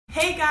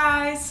Hey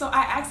guys, so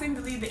I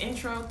accidentally deleted the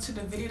intro to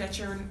the video that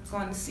you're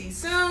going to see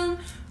soon,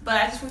 but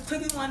I just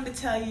quickly wanted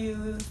to tell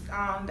you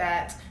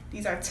that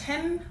these are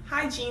 10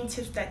 hygiene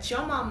tips that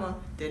your mama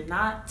did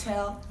not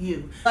tell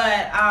you.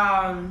 But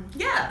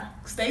yeah,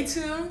 stay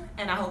tuned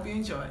and I hope you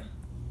enjoy.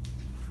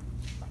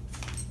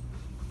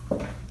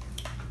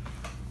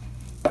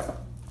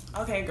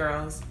 Okay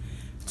girls,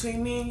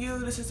 between me and you,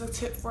 this is a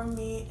tip for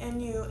me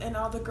and you and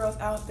all the girls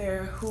out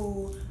there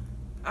who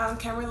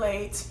can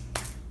relate.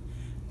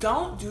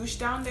 Don't douche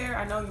down there.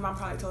 I know your mom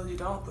probably told you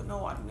don't put no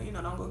water,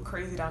 don't go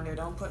crazy down there.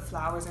 Don't put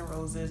flowers and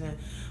roses and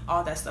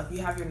all that stuff. You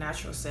have your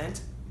natural scent.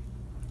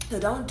 So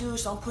don't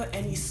douche, don't put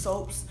any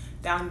soaps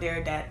down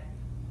there that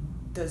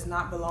does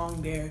not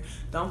belong there.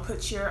 Don't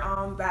put your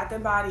Bath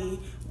and Body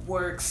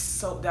Works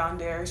soap down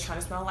there. It's trying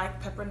to smell like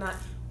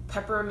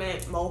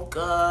peppermint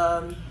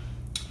mocha,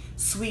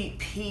 sweet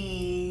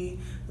pea,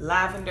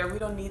 lavender. We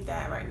don't need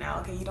that right now,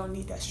 okay? You don't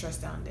need that stress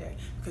down there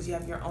because you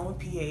have your own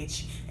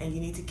pH and you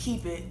need to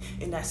keep it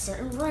in that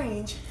certain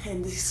range,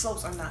 and these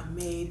soaps are not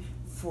made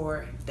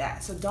for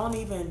that. So don't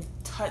even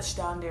touch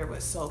down there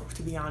with soap,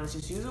 to be honest.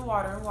 Just use a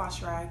water and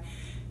wash rag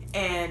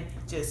and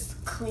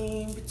just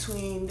clean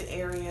between the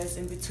areas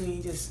in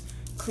between. Just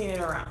clean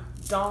it around.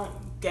 Don't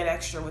get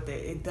extra with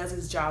it. It does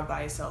its job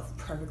by itself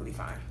perfectly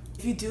fine.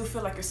 If you do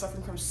feel like you're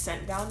suffering from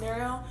scent down there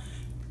though,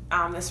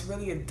 that's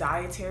really a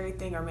dietary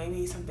thing or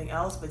maybe something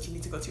else, but you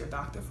need to go to your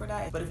doctor for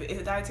that. But if it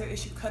is a dietary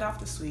issue, cut off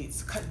the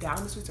sweets, cut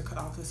down the sweets or cut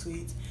off the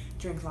sweets,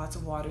 drink lots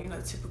of water.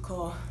 The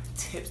typical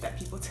tips that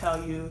people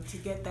tell you to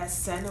get that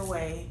scent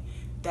away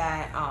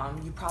that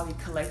you probably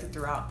collected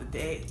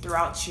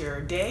throughout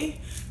your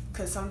day.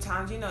 Because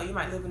sometimes, you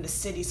might live in the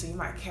city, so you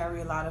might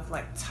carry a lot of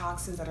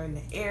toxins that are in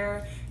the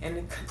air and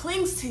it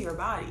clings to your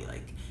body,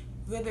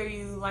 whether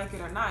you like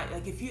it or not.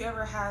 If you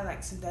ever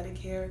had synthetic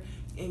hair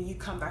and you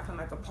come back from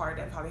a party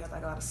that probably has a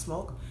lot of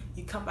smoke,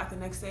 you come back the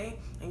next day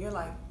and you're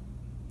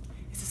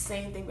it's the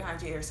same thing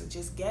behind your ear. So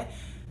just get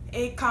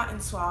a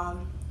cotton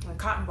swab, a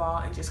cotton ball,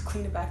 and just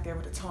clean it back there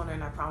with a toner,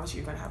 and I promise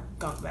you're gonna have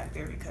gunk back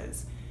there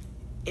because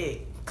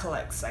it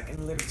collects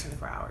in literally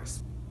 24 hours.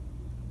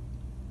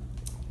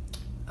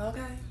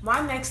 Okay,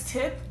 my next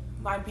tip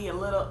might be a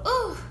little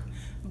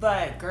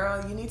but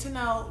girl, you need to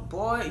know,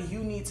 boy, you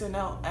need to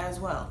know as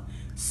well.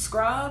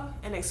 Scrub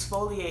and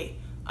exfoliate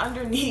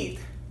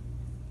underneath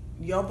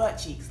your butt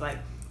cheeks. I'm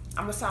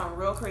gonna sound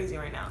real crazy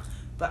right now,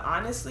 but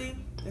honestly,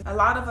 a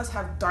lot of us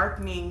have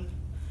darkening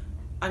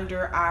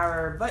under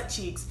our butt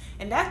cheeks,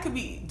 and that could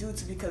be due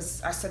to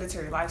because our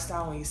sedentary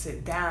lifestyle, when you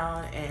sit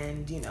down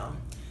and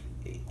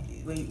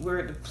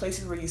we're the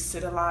places where you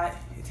sit a lot,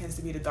 it tends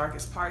to be the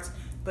darkest parts,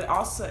 but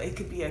also it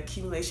could be an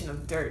accumulation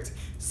of dirt.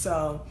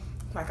 So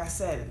like I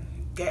said,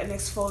 get an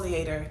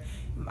exfoliator.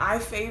 My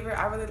favorite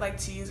I really like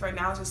to use right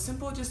now is just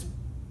simple, just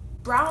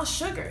brown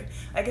sugar.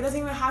 It doesn't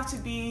even have to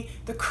be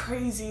the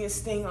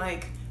craziest thing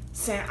like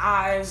St.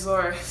 Ives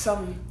or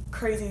some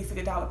crazy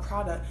 $50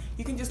 product.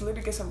 You can just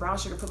literally get some brown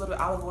sugar, put a little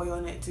olive oil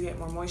in it to get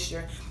more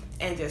moisture,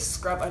 and just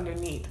scrub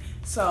underneath.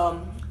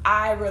 So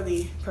I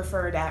really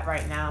prefer that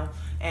right now,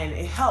 and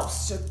it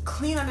helps to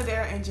clean under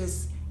there and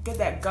just get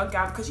that gunk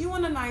out, because you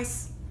want a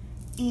nice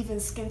even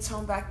skin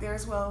tone back there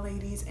as well,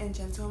 ladies and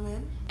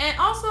gentlemen. And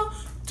also,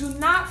 do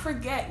not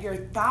forget your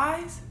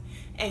thighs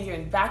and your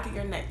back of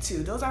your neck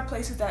too. Those are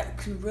places that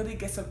can really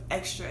get some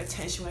extra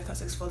attention when it comes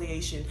to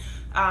exfoliation.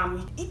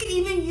 You can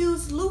even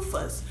use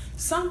loofahs,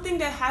 something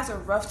that has a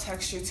rough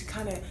texture to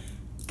kind of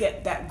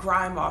get that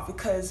grime off,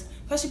 because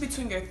especially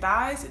between your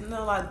thighs, and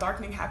a lot of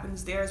darkening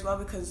happens there as well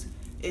because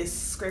it's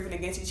scraping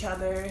against each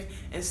other,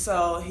 and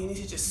so you need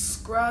to just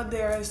scrub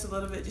there just a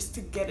little bit just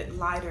to get it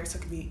lighter so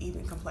it can be an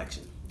even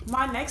complexion.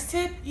 My next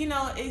tip,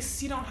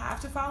 is you don't have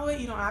to follow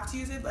it, you don't have to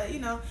use it, but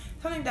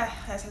something that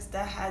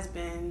has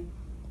been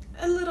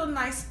a little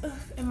nice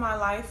in my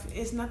life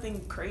is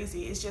nothing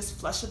crazy. It's just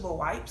flushable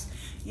wipes.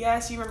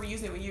 Yes, you remember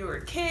using it when you were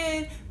a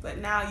kid, but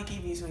now you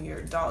can use it when you're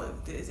an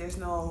adult. There's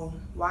no,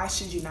 why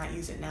should you not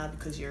use it now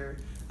because you're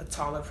a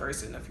taller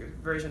person of your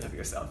version of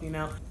yourself,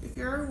 If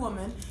you're a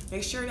woman,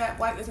 make sure that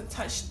wipe doesn't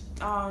touch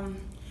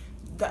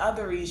the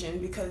other region,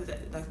 because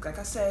like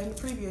I said in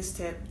the previous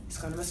tip, it's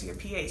gonna mess with your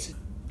pH.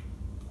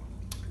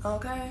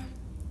 Okay.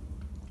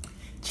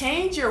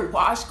 Change your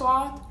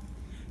washcloth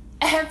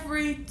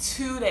every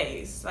 2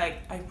 days.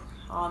 I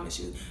promise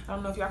you. I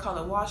don't know if y'all call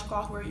it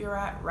washcloth where you're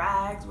at,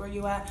 rags where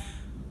you at,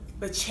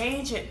 but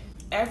change it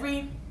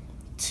every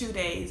 2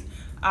 days.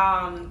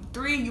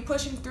 3, you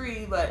pushing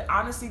 3, but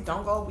honestly,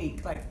 don't go a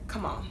week.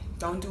 Come on,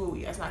 don't do a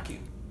week. That's not cute.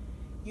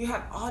 You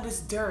have all this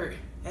dirt.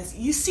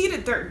 You see the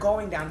dirt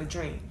going down the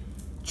drain.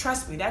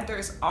 Trust me, that dirt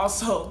is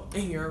also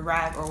in your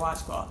rag or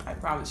washcloth, I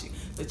promise you.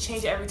 But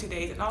change it every 2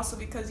 days. And also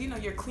because,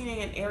 you're cleaning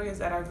in areas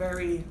that are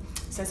very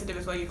sensitive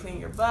as well. You're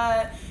cleaning your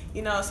butt,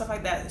 stuff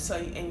like that. So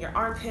in your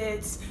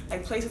armpits,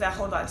 places that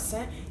hold a lot of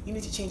scent, you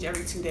need to change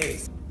every 2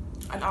 days.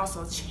 And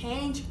also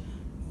change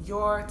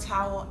your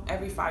towel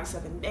every 5 to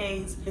 7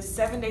 days. It's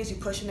 7 days you're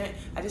pushing it.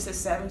 I just said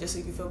 7 just so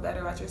you can feel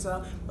better about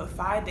yourself. But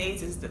 5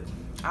 days is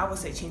I would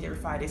say change every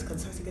 5 days, because it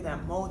starts to get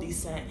that moldy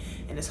scent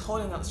and it's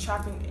holding up, it's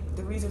trapping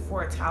the reason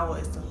for a towel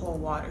is to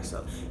hold water,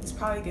 so it's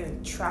probably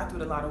getting trapped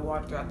with a lot of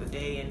water throughout the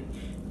day. And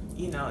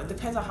you know, it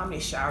depends on how many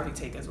showers you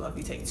take as well. If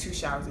you take 2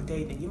 showers a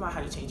day, then you might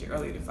have to change it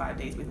earlier than 5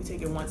 days. But if you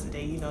take it once a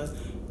day, you know,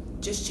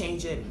 just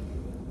change it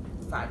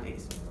 5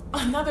 days.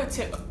 Another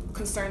tip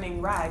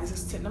concerning rags,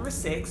 this is tip number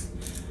 6.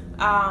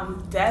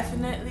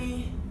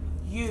 Definitely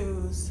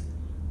use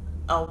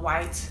a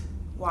white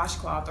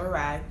washcloth or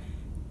rag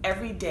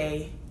every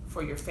day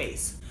for your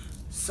face.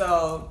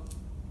 So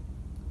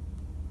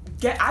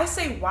I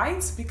say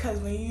white because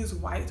when you use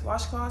white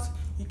washcloths,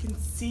 you can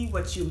see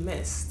what you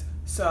missed.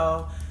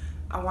 So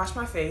I wash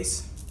my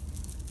face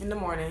in the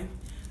morning.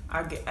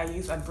 I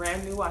use a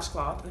brand new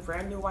washcloth, a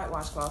brand new white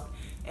washcloth,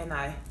 and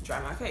I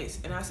dry my face.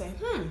 And I say,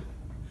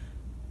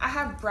 I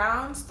have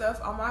brown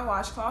stuff on my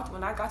washcloth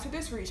when I got to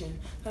this region.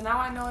 So now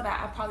I know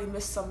that I probably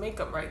missed some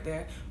makeup right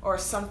there, or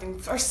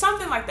something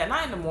like that.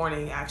 Not in the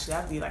morning, actually.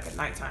 That'd be like a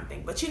nighttime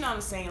thing. But you know what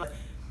I'm saying? Like,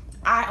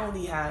 I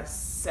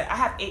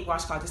have 8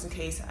 washcloths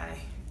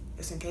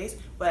just in case,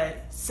 but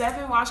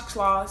 7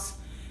 washcloths,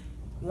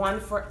 1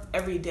 for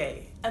every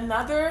day.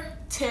 Another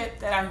tip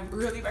that I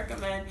really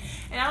recommend,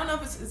 and I don't know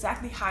if it's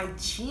exactly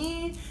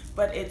hygiene,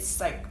 but it's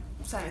like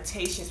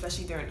sanitation,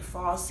 especially during the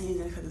fall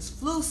season because it's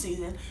flu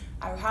season.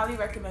 I highly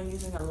recommend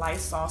using a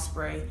Lysol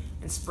spray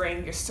and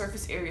spraying your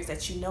surface areas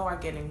that you know are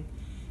getting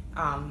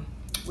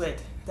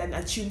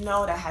that you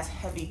know that has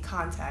heavy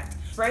contact.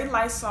 Spray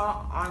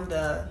Lysol on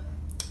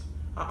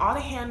all the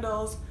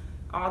handles,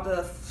 all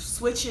the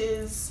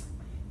switches,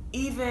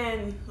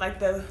 even like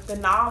the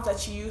knobs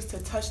that you use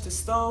to touch the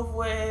stove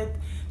with,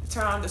 to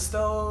turn on the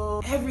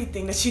stove,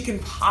 everything that you can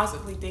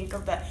possibly think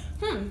of that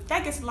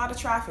that gets a lot of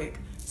traffic.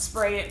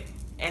 Spray it,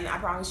 and I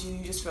promise you,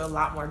 you just feel a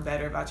lot more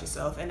better about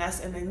yourself. And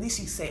at least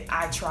you say,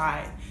 I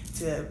tried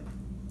to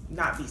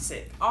not be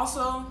sick.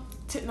 Also,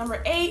 tip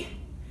number 8,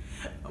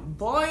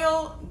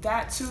 boil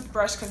that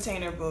toothbrush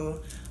container,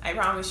 boo. I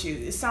promise you,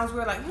 it sounds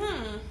weird, like,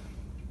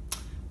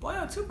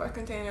 boil a toothbrush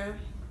container,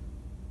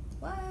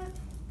 what?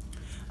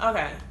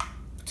 Okay,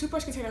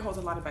 toothbrush container holds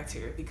a lot of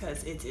bacteria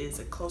because it is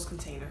a closed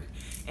container,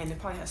 and it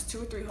probably has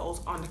 2 or 3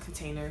 holes on the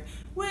container,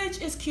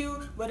 which is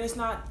cute, but it's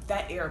not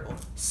that airable.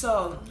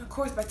 So of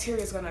course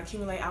bacteria is going to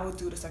accumulate. I would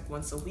do this like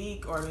once a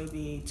week or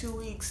maybe 2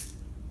 weeks,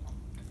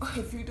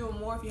 if you're doing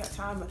more, if you have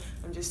time, but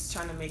I'm just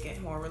trying to make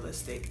it more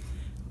realistic.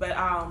 But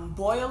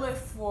boil it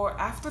for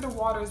after the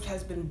water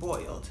has been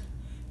boiled.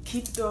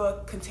 Keep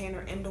the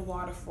container in the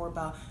water for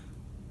about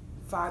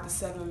 5 to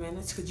 7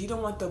 minutes, because you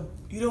don't want the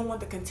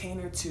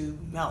container to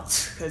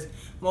melt, because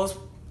most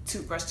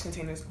toothbrush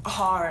containers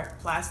are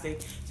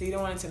plastic, so you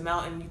don't want it to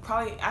melt. And you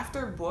probably,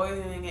 after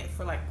boiling it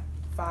for like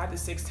 5 to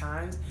 6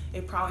 times,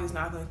 it's probably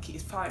not going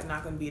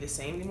to be the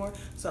same anymore.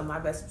 So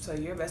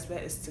your best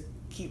bet is to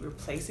keep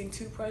replacing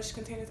toothbrush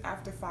containers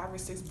after 5 or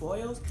 6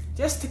 boils,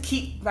 just to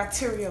keep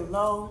bacteria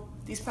low.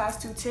 These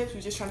past 2 tips,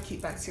 we're just trying to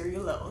keep bacteria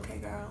low, okay,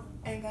 girl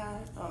and guy?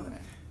 Okay.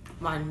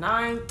 My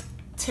 9th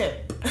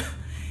tip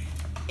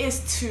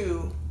is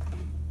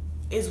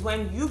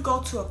when you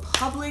go to a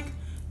public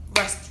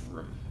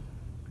restroom,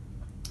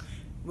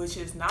 which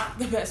is not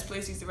the best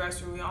place to use the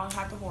restroom. We all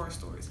have the horror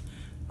stories.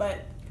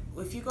 But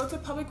if you go to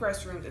public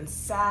restrooms and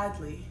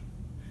sadly,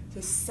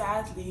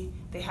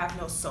 they have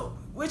no soap,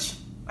 which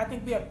I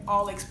think we have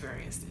all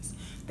experienced this.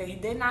 They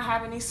did not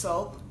have any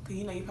soap, because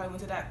you know, you probably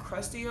went to that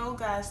crusty old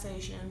gas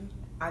station.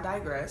 I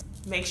digress.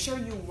 Make sure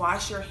you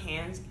wash your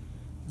hands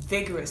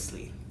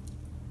vigorously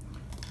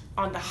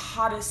on the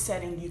hottest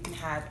setting you can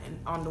have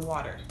on the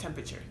water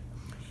temperature,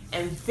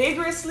 and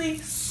vigorously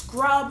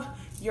scrub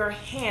your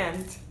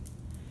hand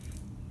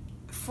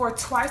for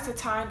twice the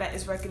time that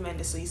is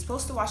recommended. So you're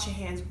supposed to wash your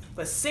hands,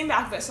 but sing the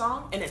alphabet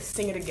song and then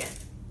sing it again.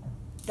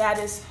 That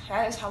is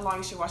how long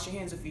you should wash your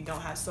hands if you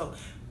don't have soap.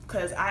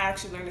 Because I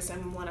actually learned this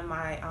in one of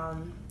my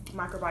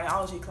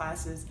microbiology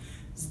classes,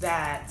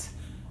 that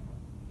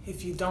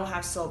if you don't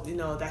have soap, you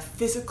know, that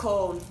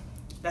physical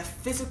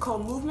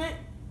movement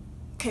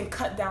can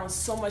cut down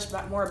so much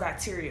more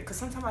bacteria. Because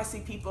sometimes I see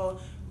people,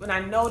 when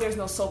I know there's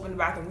no soap in the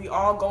bathroom, we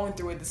all going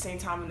through it at the same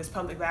time in this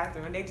public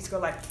bathroom, and they just go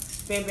like,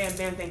 bam, bam,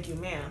 bam, thank you,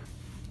 ma'am.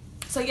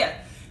 So yeah,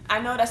 I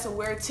know that's a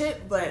weird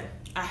tip, but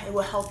it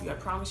will help you, I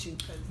promise you.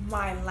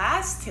 My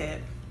last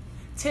tip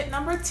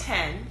number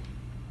 10,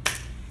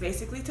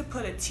 basically to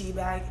put a tea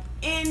bag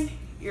in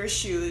your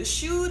shoe. The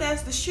shoe,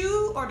 that's the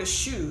shoe or the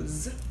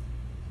shoes.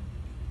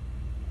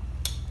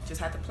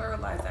 Just had to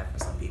pluralize that for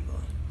some people.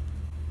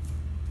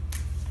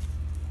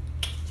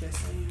 Just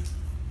saying.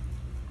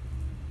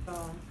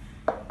 So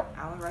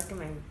I would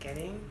recommend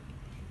getting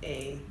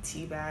a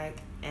tea bag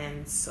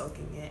and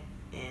soaking it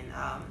in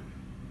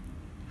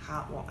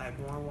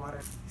warm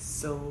water,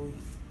 so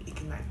it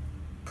can like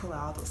pull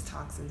out those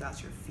toxins out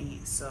your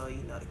feet, so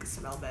you know they can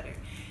smell better.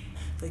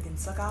 So you can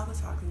suck out the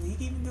toxins. You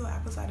can even do an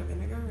apple cider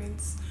vinegar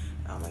rinse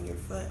on your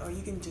foot, or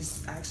you can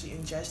just actually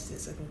ingest it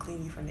so it can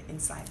clean you from the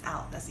inside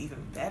out. That's even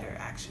better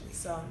actually.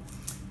 So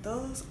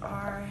those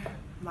are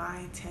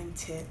my 10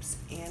 tips,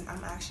 and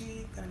I'm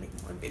actually gonna make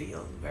more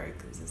videos very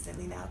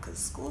consistently now because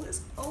school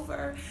is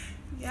over.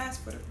 Yes,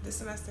 for this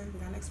semester, we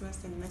got next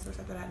semester, next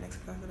semester after that, next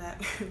semester after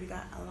that. We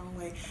got a long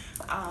way.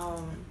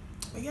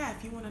 But yeah,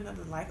 if you want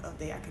another life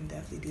update, I can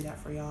definitely do that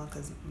for y'all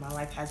because my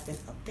life has been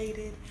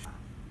updated.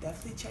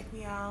 Definitely check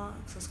me out,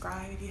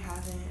 subscribe if you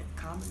haven't,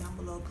 comment down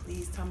below,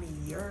 please tell me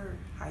your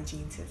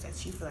hygiene tips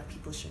that you feel like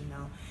people should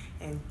know,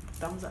 and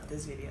thumbs up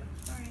this video.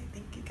 All right,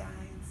 thank you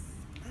guys.